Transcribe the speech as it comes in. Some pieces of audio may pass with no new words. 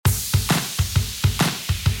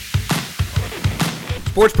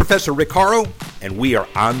Sports Professor Rick Horrow, and we are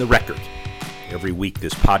on the record. Every week,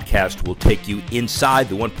 this podcast will take you inside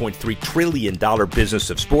the $1.3 trillion business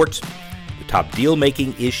of sports, the top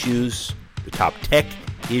deal-making issues, the top tech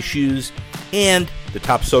issues, and the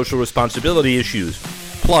top social responsibility issues,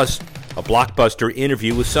 plus a blockbuster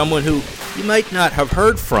interview with someone who you might not have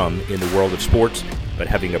heard from in the world of sports, but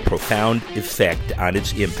having a profound effect on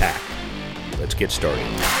its impact. Let's get started.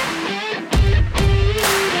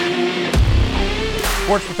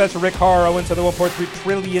 Sports Professor Rick Horrow inside the $1.3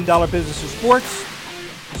 trillion business of sports.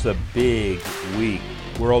 It's a big week.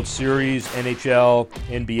 World Series, NHL,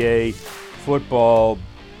 NBA, football,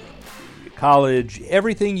 college,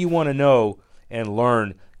 everything you want to know and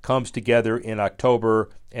learn comes together in October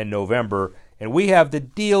and November, and we have the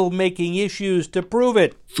deal-making issues to prove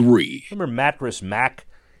it. 3. Remember Mattress Mac?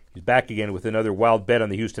 He's back again with another wild bet on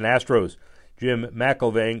the Houston Astros. Jim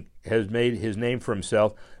McIlvaine has made his name for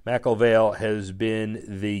himself. McIlvaine has been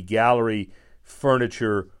the Gallery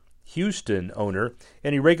Furniture Houston owner,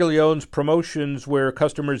 and he regularly owns promotions where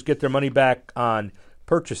customers get their money back on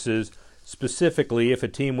purchases, specifically if a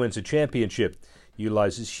team wins a championship. He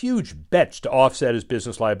utilizes huge bets to offset his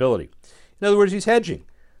business liability. In other words, he's hedging.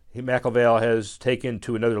 McIlvaine has taken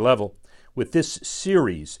to another level with this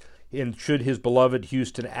series, and should his beloved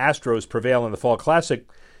Houston Astros prevail in the Fall Classic,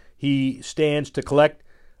 he stands to collect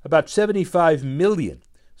about $75 million,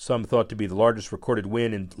 some thought to be the largest recorded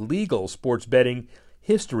win in legal sports betting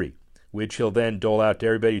history, which he'll then dole out to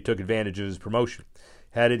everybody who took advantage of his promotion.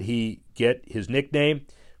 How did he get his nickname?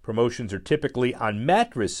 Promotions are typically on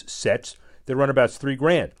mattress sets that run about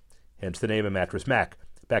 $3,000, hence the name of Mattress Mac.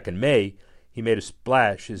 Back in May, he made a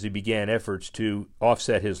splash as he began efforts to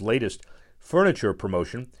offset his latest furniture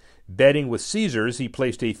promotion. Betting with Caesars, he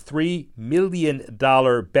placed a $3 million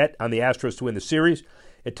bet on the Astros to win the series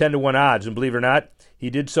at 10-1 odds, and believe it or not, he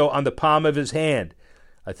did so on the palm of his hand.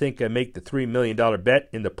 I think I make the $3 million bet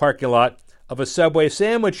in the parking lot of a Subway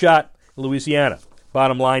sandwich shop in Louisiana.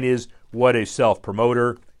 Bottom line is, what a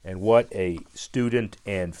self-promoter and what a student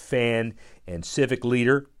and fan and civic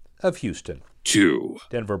leader of Houston. 2.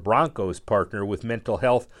 Denver Broncos partner with mental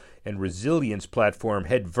health and resilience platform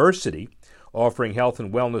Headversity, offering health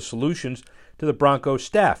and wellness solutions to the Broncos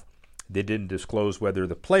staff. They didn't disclose whether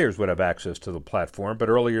the players would have access to the platform, but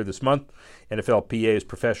earlier this month, NFLPA's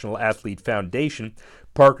Professional Athlete Foundation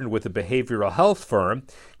partnered with a behavioral health firm,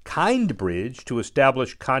 KindBridge, to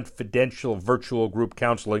establish confidential virtual group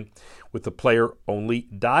counseling with the player-only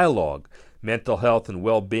dialogue. Mental health and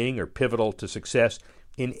well-being are pivotal to success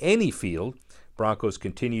in any field. Broncos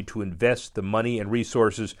continue to invest the money and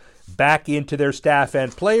resources back into their staff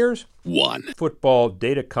and players. 1. Football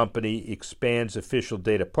data company expands official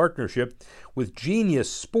data partnership with Genius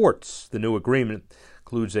Sports. The new agreement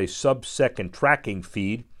includes a sub-second tracking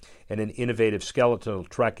feed and an innovative skeletal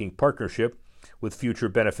tracking partnership with future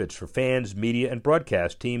benefits for fans, media, and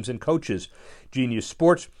broadcast teams and coaches. Genius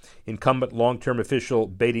Sports, incumbent long-term official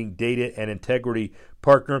betting data and integrity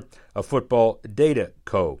partner of Football Data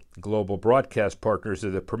Co. Global broadcast partners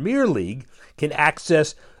of the Premier League can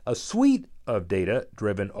access a suite of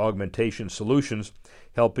data-driven augmentation solutions,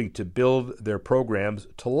 helping to build their programs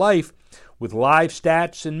to life with live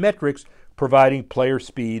stats and metrics, providing player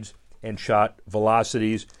speeds and shot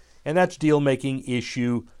velocities. And that's deal-making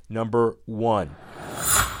issue number 1.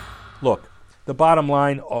 Look, the bottom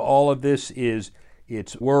line, all of this is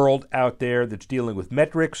it's world out there that's dealing with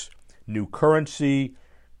metrics, new currency,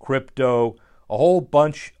 crypto, a whole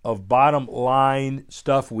bunch of bottom line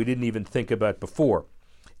stuff we didn't even think about before.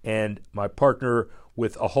 And my partner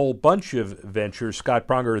with a whole bunch of ventures, Scott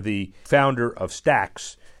Pronger, the founder of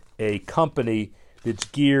Stacks, a company that's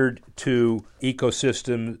geared to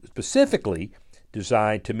ecosystem specifically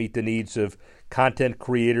designed to meet the needs of content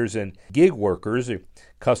creators and gig workers,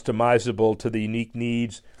 customizable to the unique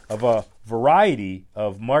needs of a variety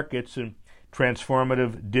of markets and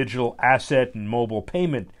transformative digital asset and mobile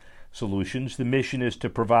payment solutions. The mission is to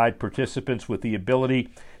provide participants with the ability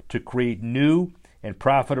to create new and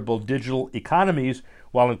profitable digital economies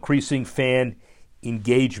while increasing fan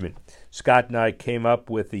engagement. Scott and I came up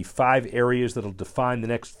with the 5 areas that will define the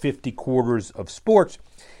next 50 quarters of sports.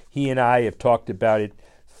 He and I have talked about it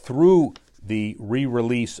through the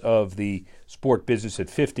re-release of the Sport Business at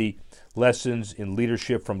 50, Lessons in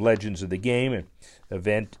Leadership from Legends of the Game, an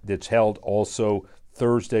event that's held also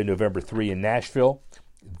Thursday, November 3 in Nashville,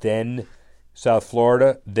 then South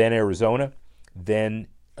Florida, then Arizona, then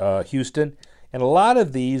Houston. And a lot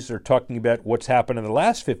of these are talking about what's happened in the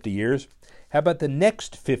last 50 years. How about the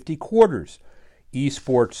next 50 quarters?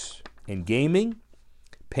 Esports and gaming,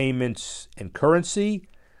 payments and currency,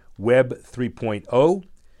 Web 3.0,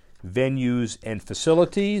 venues and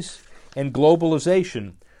facilities, and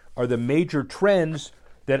globalization are the major trends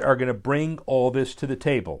that are going to bring all this to the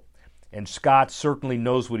table. And Scott certainly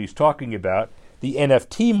knows what he's talking about. The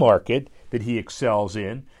NFT market that he excels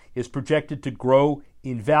in is projected to grow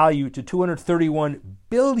in value to $231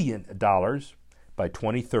 billion by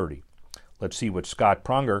 2030. Let's see what Scott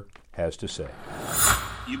Pronger has to say.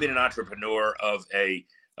 You've been an entrepreneur of a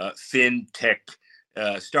fintech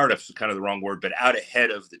startups, kind of the wrong word, but out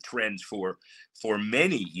ahead of the trends for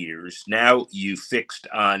many years. Now you fixed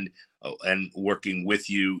on and working with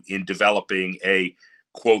you in developing a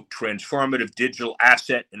quote transformative digital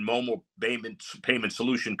asset and mobile payment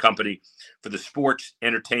solution company for the sports,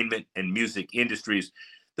 entertainment, and music industries.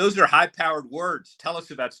 Those are high-powered words. Tell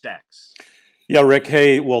us about Stax. Yeah, Rick.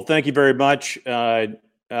 Hey, well, thank you very much.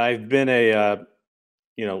 I've been a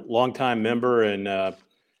longtime member and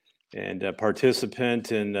a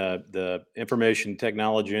participant in the information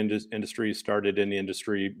technology industry. Started in the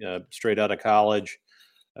industry straight out of college,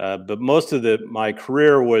 but most of my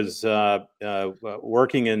career was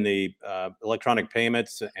working in the electronic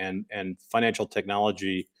payments and financial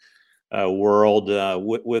technology world,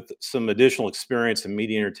 with some additional experience in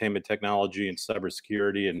media entertainment technology and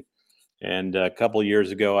cybersecurity. And a couple of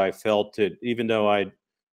years ago, I felt that even though I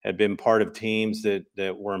had been part of teams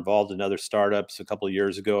that were involved in other startups a couple of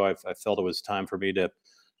years ago, I felt it was time for me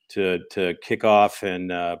to kick off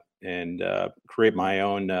and create my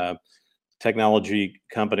own technology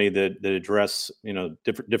company that address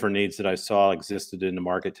different needs that I saw existed in the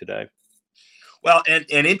market today. Well, and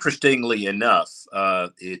interestingly enough,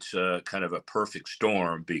 it's kind of a perfect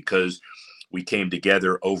storm because we came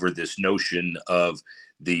together over this notion of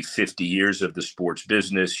the 50 years of the sports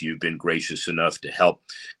business. You've been gracious enough to help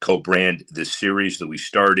co-brand this series that we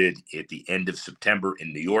started at the end of September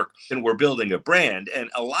in New York. And we're building a brand,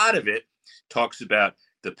 and a lot of it talks about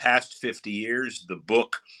the past 50 years, the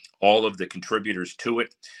book, all of the contributors to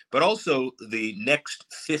it, but also the next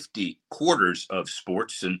 50 quarters of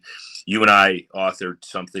sports. And you and I authored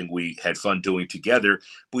something we had fun doing together.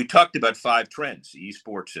 We talked about 5 trends: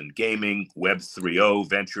 esports and gaming, Web 3.0,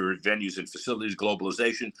 venture, venues and facilities,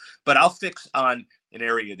 globalization. But I'll fix on an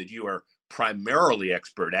area that you are primarily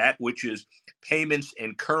expert at, which is payments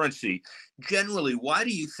and currency. Generally, why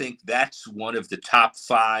do you think that's one of the top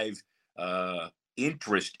 5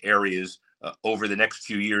 interest areas over the next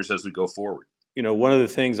few years as we go forward? One of the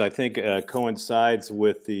things I think coincides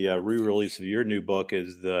with the re-release of your new book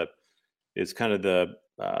is kind of the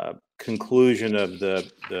conclusion of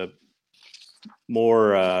the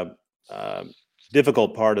more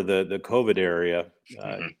difficult part of the COVID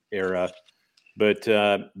era. But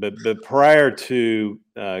prior to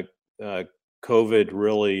COVID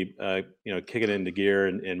really kicking into gear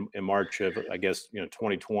in March of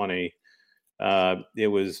 2020, it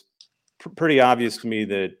was pretty obvious to me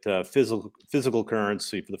that physical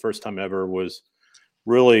currency for the first time ever was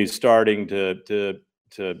really starting to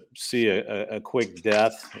see a quick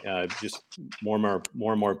death. Just more and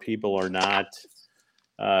more people are not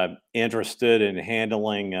interested in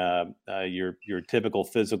handling your typical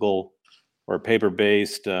physical or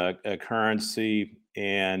paper-based currency,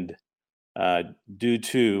 and due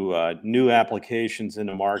to new applications in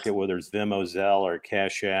the market, whether it's Venmo, Zelle, or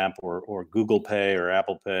Cash App, or Google Pay or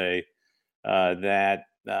Apple Pay, that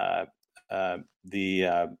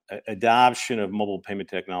the adoption of mobile payment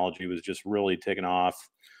technology was just really taking off,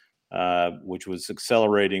 which was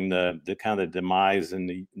accelerating the kind of demise in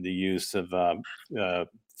the use of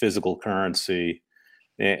physical currency.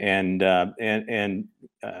 And I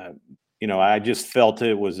just felt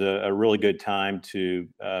it was a really good time to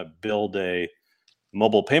build a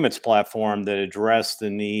mobile payments platform that addressed the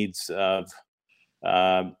needs of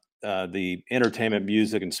the entertainment,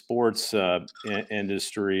 music, and sports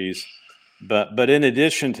industries. But in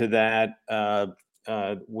addition to that,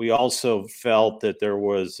 we also felt that there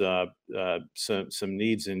was some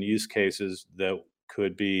needs and use cases that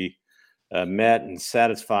could be met and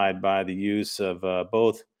satisfied by the use of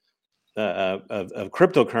both of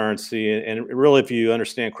cryptocurrency. And really, if you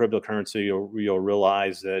understand cryptocurrency, you'll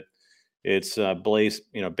realize that it's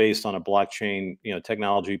based on a blockchain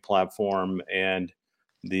technology platform, and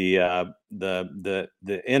the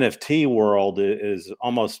NFT world is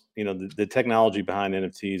almost the technology behind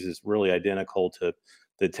NFTs is really identical to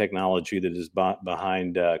the technology that is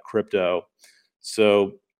behind crypto.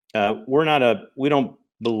 So we don't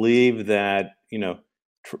believe that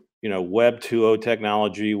Web 2.0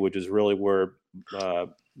 technology, which is really where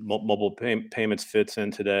mobile payments fits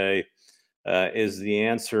in today, is the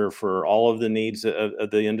answer for all of the needs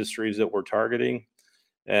of the industries that we're targeting.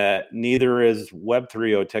 Neither is Web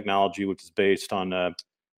 3.0 technology, which is based on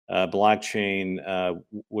blockchain,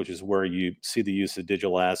 which is where you see the use of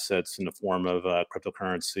digital assets in the form of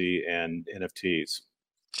cryptocurrency and NFTs.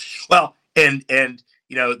 Well, and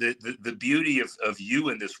the beauty of you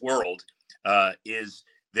in this world is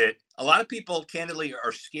that a lot of people candidly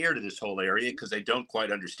are scared of this whole area because they don't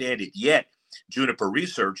quite understand it yet. Juniper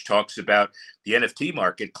Research talks about the NFT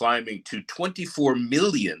market climbing to 24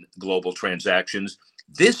 million global transactions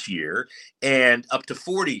this year and up to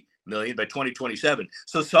 40 million by 2027.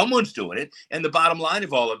 So someone's doing it. And the bottom line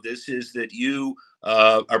of all of this is that you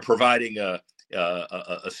are providing a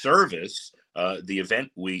service. The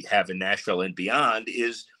event we have in Nashville and beyond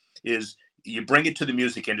is you bring it to the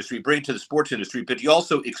music industry, bring it to the sports industry, but you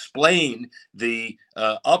also explain the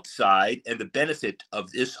upside and the benefit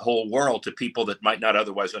of this whole world to people that might not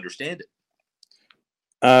otherwise understand it.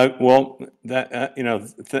 Well,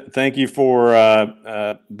 thank you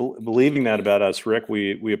for believing that about us, Rick.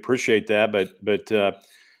 We appreciate that, but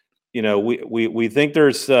we think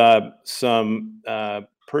there's some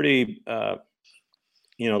pretty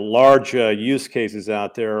large use cases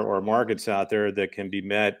out there or markets out there that can be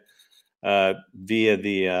met via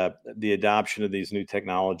the adoption of these new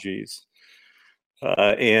technologies.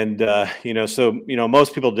 So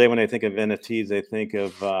most people today, when they think of NFTs, they think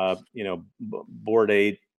of Bored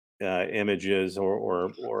Ape images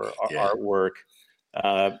or artwork.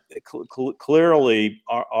 Clearly,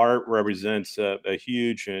 art represents a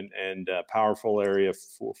huge and powerful area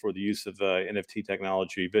for the use of NFT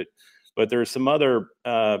technology. But there are some other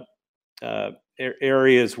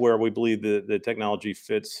areas where we believe the technology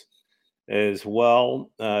fits as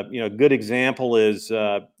well. A good example is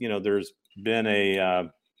there's been a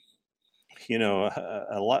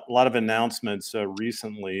lot of announcements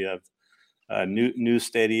recently of new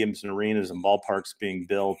stadiums and arenas and ballparks being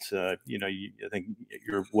built. I think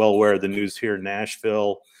you're well aware of the news here in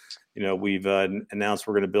Nashville. We've announced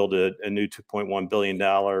we're going to build a new $2.1 billion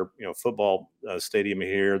football stadium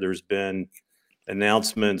here. There's been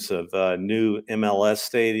announcements of new MLS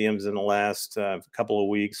stadiums in the last couple of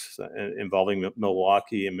weeks involving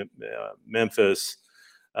Milwaukee and Memphis.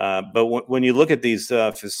 But when you look at these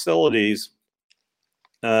facilities,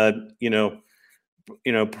 probably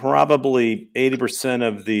 80%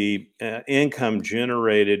 of the income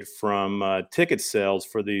generated from ticket sales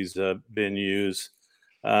for these venues,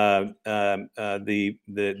 the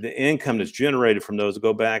income that's generated from those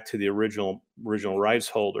go back to the original rights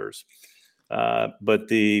holders. But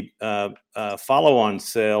the follow-on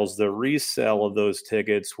sales, the resale of those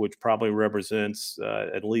tickets, which probably represents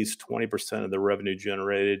at least 20% of the revenue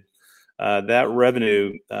generated, that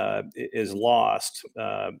revenue is lost.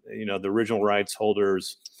 The original rights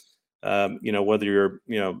holders, whether you're,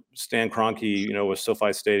 Stan Kroenke, with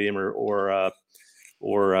SoFi Stadium or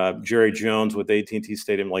Jerry Jones with AT&T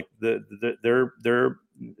Stadium, like they're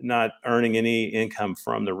not earning any income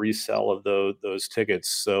from the resale of those tickets.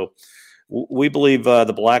 So we believe the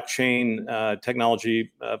blockchain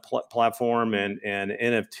technology platform and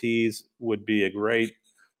NFTs would be a great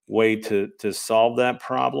way to solve that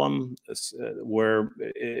problem. Where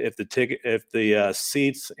if the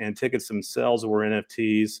seats and tickets themselves were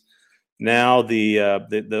NFTs, now the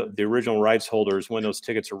original rights holders, when those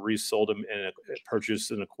tickets are resold and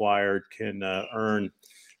purchased and acquired, can earn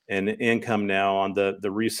an income now on the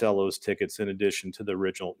resale of those tickets in addition to the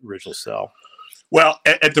original sell. Well,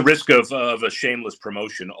 at the risk of a shameless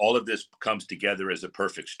promotion, all of this comes together as a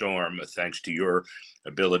perfect storm, thanks to your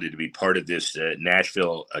ability to be part of this.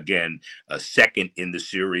 Nashville, again, second in the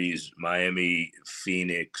series, Miami,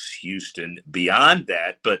 Phoenix, Houston, beyond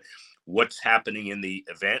that. But what's happening in the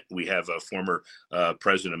event? We have a former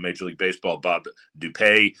president of Major League Baseball, Bob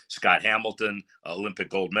Dupay, Scott Hamilton, Olympic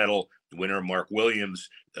gold medal winner Mark Williams,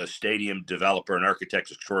 a stadium developer and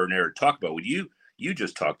architect extraordinaire to talk about what you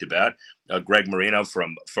just talked about, Greg Marino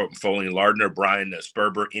from Foley & Lardner, Brian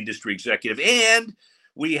Sperber, industry executive, and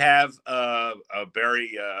we have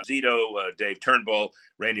Barry Zito, Dave Turnbull,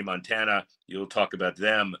 Randy Montana. You'll talk about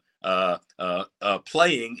them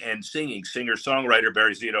playing and singing. Singer-songwriter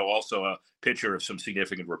Barry Zito, also a pitcher of some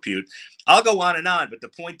significant repute. I'll go on, but the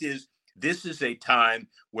point is, this is a time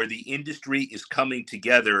where the industry is coming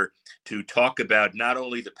together to talk about not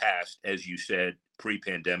only the past, as you said,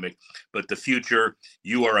 pre-pandemic, but the future.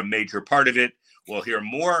 You are a major part of it. We'll hear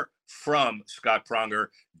more from Scott Pronger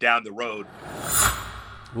down the road.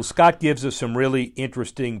 Well, Scott gives us some really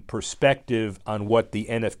interesting perspective on what the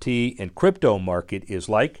NFT and crypto market is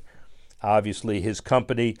like. Obviously, his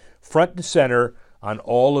company front and center on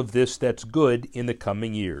all of this that's good in the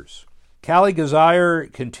coming years. Callie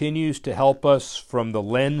Gazier continues to help us from the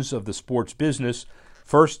lens of the sports business.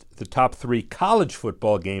 First, the top 3 college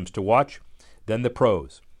football games to watch, then the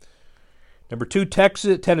pros. Number 2,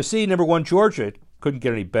 Tennessee. Number 1, Georgia. It couldn't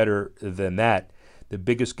get any better than that. The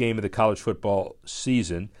biggest game of the college football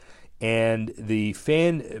season. And the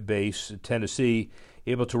fan base at Tennessee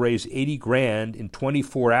able to raise $80,000 in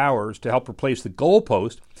 24 hours to help replace the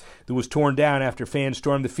goalpost that was torn down after fans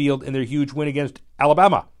stormed the field in their huge win against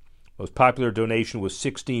Alabama. Most popular donation was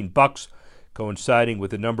 $16, coinciding with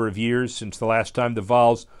the number of years since the last time the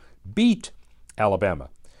Vols beat Alabama.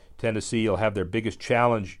 Tennessee will have their biggest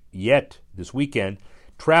challenge yet this weekend,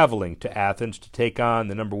 traveling to Athens to take on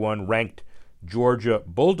the number 1 ranked Georgia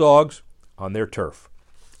Bulldogs on their turf.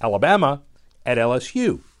 Alabama at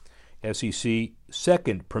LSU, SEC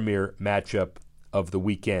second premier matchup of the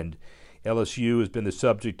weekend. LSU has been the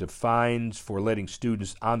subject of fines for letting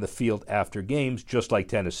students on the field after games, just like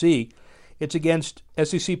Tennessee. It's against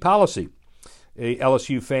SEC policy.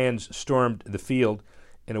 LSU fans stormed the field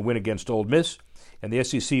in a win against Ole Miss, and the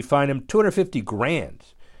SEC fined them $250,000,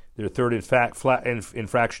 their third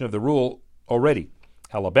infraction of the rule already.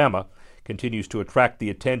 Alabama continues to attract the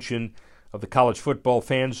attention of the college football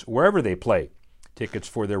fans wherever they play. Tickets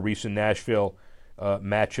for their recent Nashville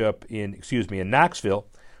matchup in Knoxville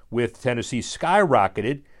with Tennessee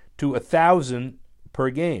skyrocketed to $1,000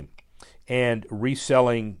 per game, and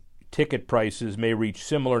reselling ticket prices may reach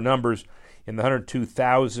similar numbers in the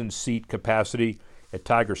 102,000 seat capacity at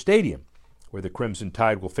Tiger Stadium, where the Crimson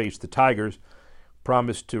Tide will face the Tigers.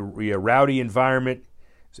 Promised to be a rowdy environment,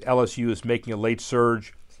 LSU is making a late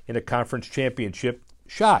surge in a conference championship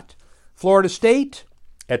shot. Florida State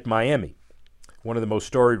at Miami, one of the most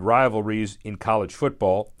storied rivalries in college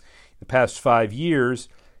football. In the past 5 years,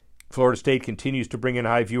 Florida State continues to bring in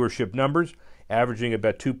high viewership numbers, averaging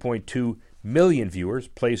about 2.2 million viewers,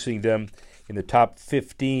 placing them in the top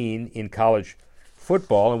 15 in college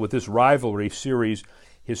football. And with this rivalry series,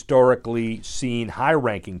 historically seen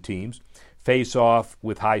high-ranking teams face off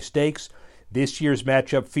with high stakes. This year's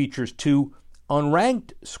matchup features 2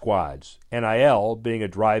 unranked squads, NIL being a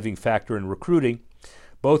driving factor in recruiting.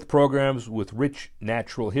 Both programs with rich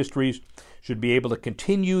natural histories should be able to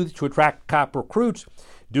continue to attract top recruits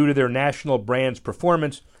due to their national brand's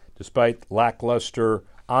performance, despite lackluster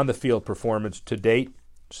on-the-field performance to date.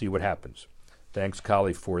 See what happens. Thanks,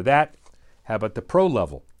 Collie, for that. How about the pro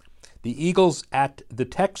level? The Eagles at the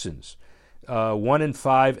Texans.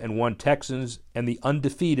 1-5-1 Texans and the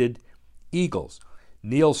undefeated Eagles.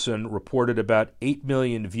 Nielsen reported about 8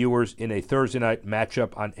 million viewers in a Thursday night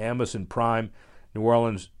matchup on Amazon Prime, New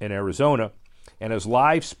Orleans and Arizona. And as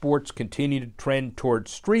live sports continue to trend toward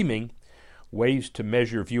streaming, ways to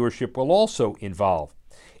measure viewership will also evolve.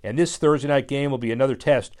 And this Thursday night game will be another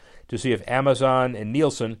test to see if Amazon and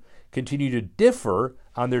Nielsen continue to differ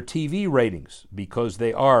on their TV ratings, because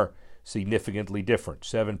they are significantly different.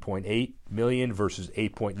 7.8 million versus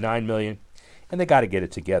 8.9 million, and they got to get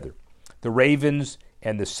it together. The Ravens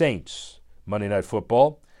and the Saints, Monday Night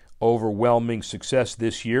Football, overwhelming success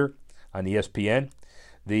this year on ESPN.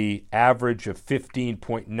 The average of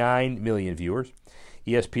 15.9 million viewers.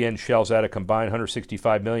 ESPN shells out a combined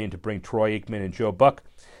 $165 million to bring Troy Aikman and Joe Buck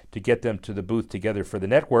to get them to the booth together for the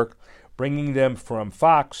network, bringing them from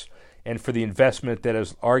Fox, and for the investment that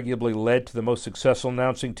has arguably led to the most successful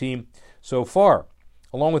announcing team so far.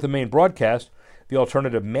 Along with the main broadcast, the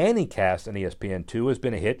alternative Manningcast on ESPN2 has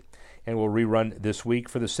been a hit and will rerun this week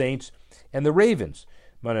for the Saints and the Ravens.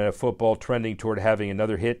 Monday Night Football trending toward having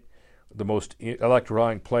another hit, the most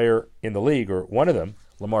electrifying player in the league, or one of them,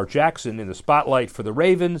 Lamar Jackson, in the spotlight for the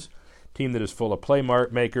Ravens, team that is full of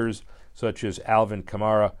playmakers such as Alvin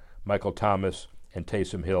Kamara, Michael Thomas, and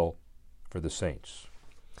Taysom Hill for the Saints.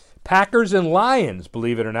 Packers and Lions,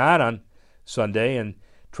 believe it or not, on Sunday, and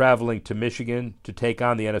traveling to Michigan to take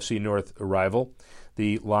on the NFC North rival.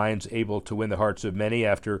 The Lions able to win the hearts of many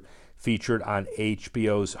after featured on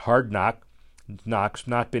HBO's Hard Knocks,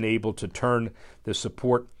 not been able to turn the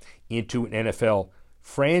support into an NFL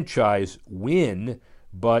franchise win,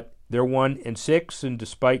 but they're 1-6, and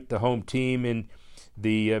despite the home team in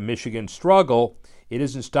the Michigan struggle, it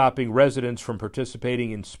isn't stopping residents from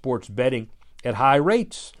participating in sports betting at high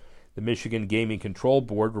rates. The Michigan Gaming Control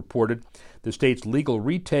Board reported the state's legal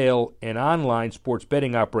retail and online sports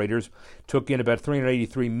betting operators took in about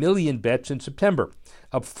 383 million bets in September,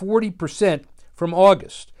 up 40% from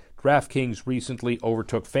August. DraftKings recently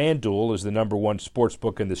overtook FanDuel as the number one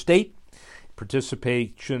sportsbook in the state.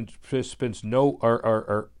 Participants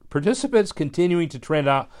continuing to trend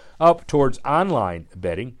up towards online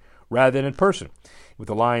betting rather than in person, with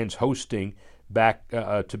the Lions hosting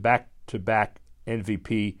back-to-back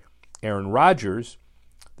MVP Aaron Rodgers.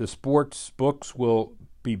 The sports books will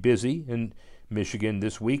be busy in Michigan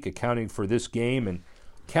this week, accounting for this game and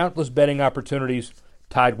countless betting opportunities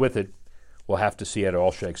tied with it. We'll have to see how it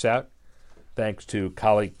all shakes out. Thanks to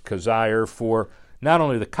Kali Kazire for not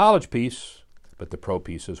only the college piece, but the pro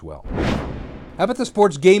piece as well. How about the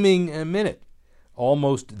Sports Gaming Minute?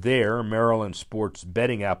 Almost there, Maryland sports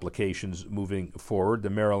betting applications moving forward. The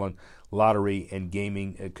Maryland Lottery and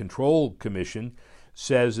Gaming Control Commission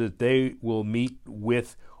says that they will meet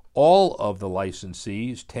with all of the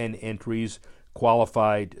licensees, 10 entries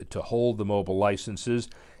qualified to hold the mobile licenses,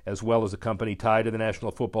 as well as a company tied to the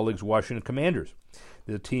National Football League's Washington Commanders.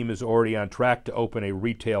 The team is already on track to open a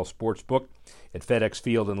retail sports book at FedEx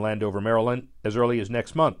Field in Landover, Maryland, as early as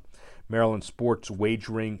next month. Maryland Sports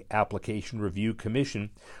Wagering Application Review Commission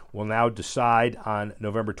will now decide on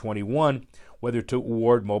November 21 whether to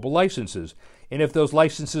award mobile licenses. And if those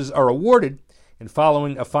licenses are awarded, and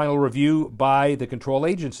following a final review by the control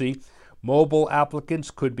agency, mobile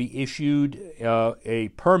applicants could be issued a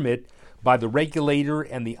permit by the regulator,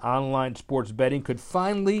 and the online sports betting could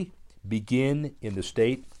finally begin in the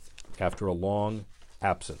state after a long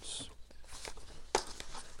absence.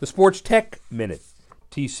 The Sports Tech Minute.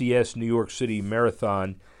 TCS New York City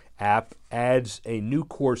Marathon app adds a new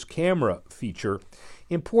course camera feature,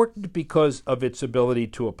 important because of its ability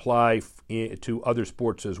to apply to other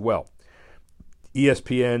sports as well.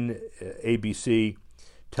 ESPN, ABC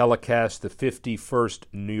telecast the 51st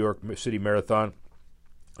New York City Marathon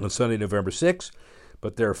on Sunday, November 6th,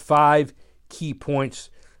 but there are 5 key points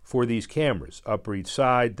for these cameras: Upper East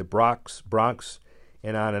Side, the Bronx,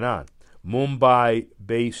 and on and on.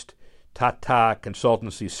 Mumbai-based Tata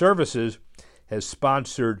Consultancy Services has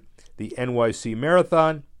sponsored the NYC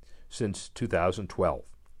Marathon since 2012.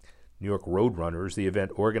 New York Roadrunners, the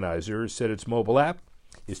event organizers, said its mobile app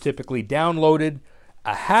is typically downloaded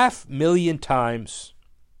 500,000 times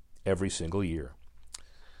every single year.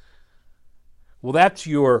 Well, that's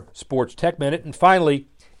your Sports Tech Minute. And finally,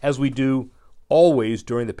 as we do always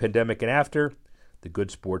during the pandemic and after, the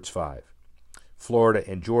Good Sports 5. Florida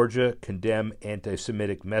and Georgia condemn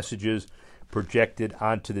anti-Semitic messages projected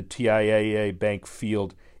onto the TIAA Bank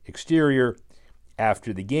Field exterior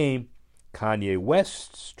after the game. Kanye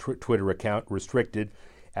West's Twitter account restricted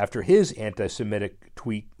after his anti-Semitic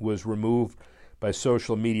tweet was removed by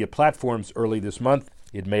social media platforms early this month.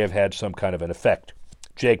 It may have had some kind of an effect.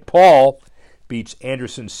 Jake Paul beats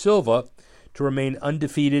Anderson Silva to remain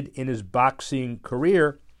undefeated in his boxing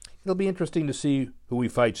career. It'll be interesting to see who he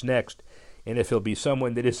fights next, and if he'll be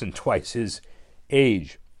someone that isn't twice his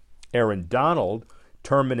age. Aaron Donald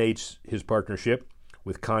terminates his partnership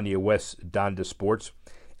with Kanye West's Donda Sports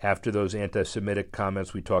after those anti-Semitic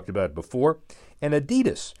comments we talked about before. And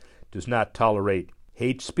Adidas does not tolerate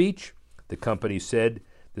hate speech, the company said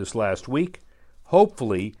this last week,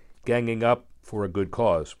 hopefully ganging up for a good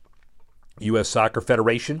cause. U.S. Soccer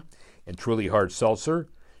Federation and Truly Hard Seltzer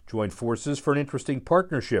joined forces for an interesting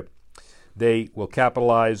partnership. They will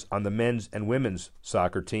capitalize on the men's and women's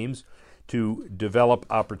soccer teams to develop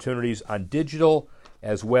opportunities on digital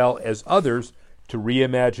as well as others to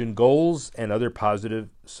reimagine goals and other positive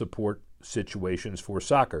support situations for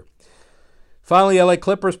soccer. Finally, LA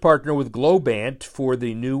Clippers partner with Globant for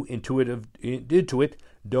the new Intuit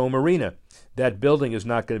Dome Arena. That building is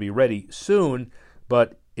not going to be ready soon,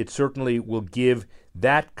 but it certainly will give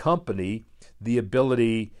that company the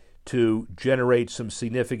ability to generate some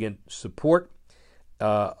significant support,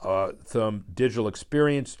 some digital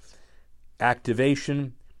experience,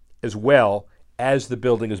 activation, as well as the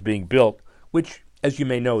building is being built, which, as you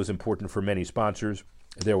may know, is important for many sponsors.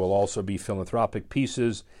 There will also be philanthropic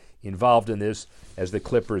pieces involved in this, as the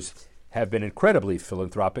Clippers have been incredibly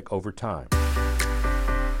philanthropic over time.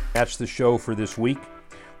 That's the show for this week.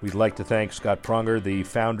 We'd like to thank Scott Prunger, the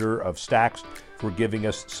founder of Stacks, for giving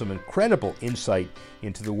us some incredible insight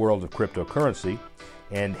into the world of cryptocurrency,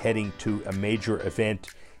 and heading to a major event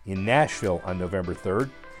in Nashville on November 3rd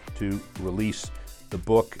to release the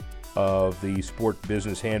book of the Sport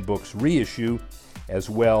Business Handbook's reissue, as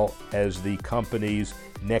well as the company's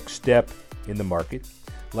next step in the market.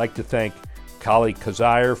 I'd like to thank Kali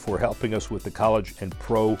Kazire for helping us with the college and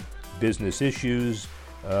pro business issues,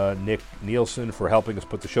 Nick Nielsen for helping us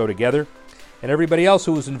put the show together, and everybody else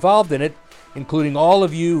who was involved in it, including all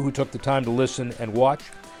of you who took the time to listen and watch.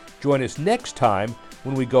 Join us next time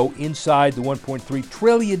when we go inside the $1.3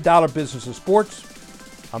 trillion business of sports.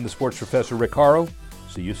 I'm the sports professor, Rick Horrow.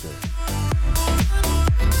 See you soon.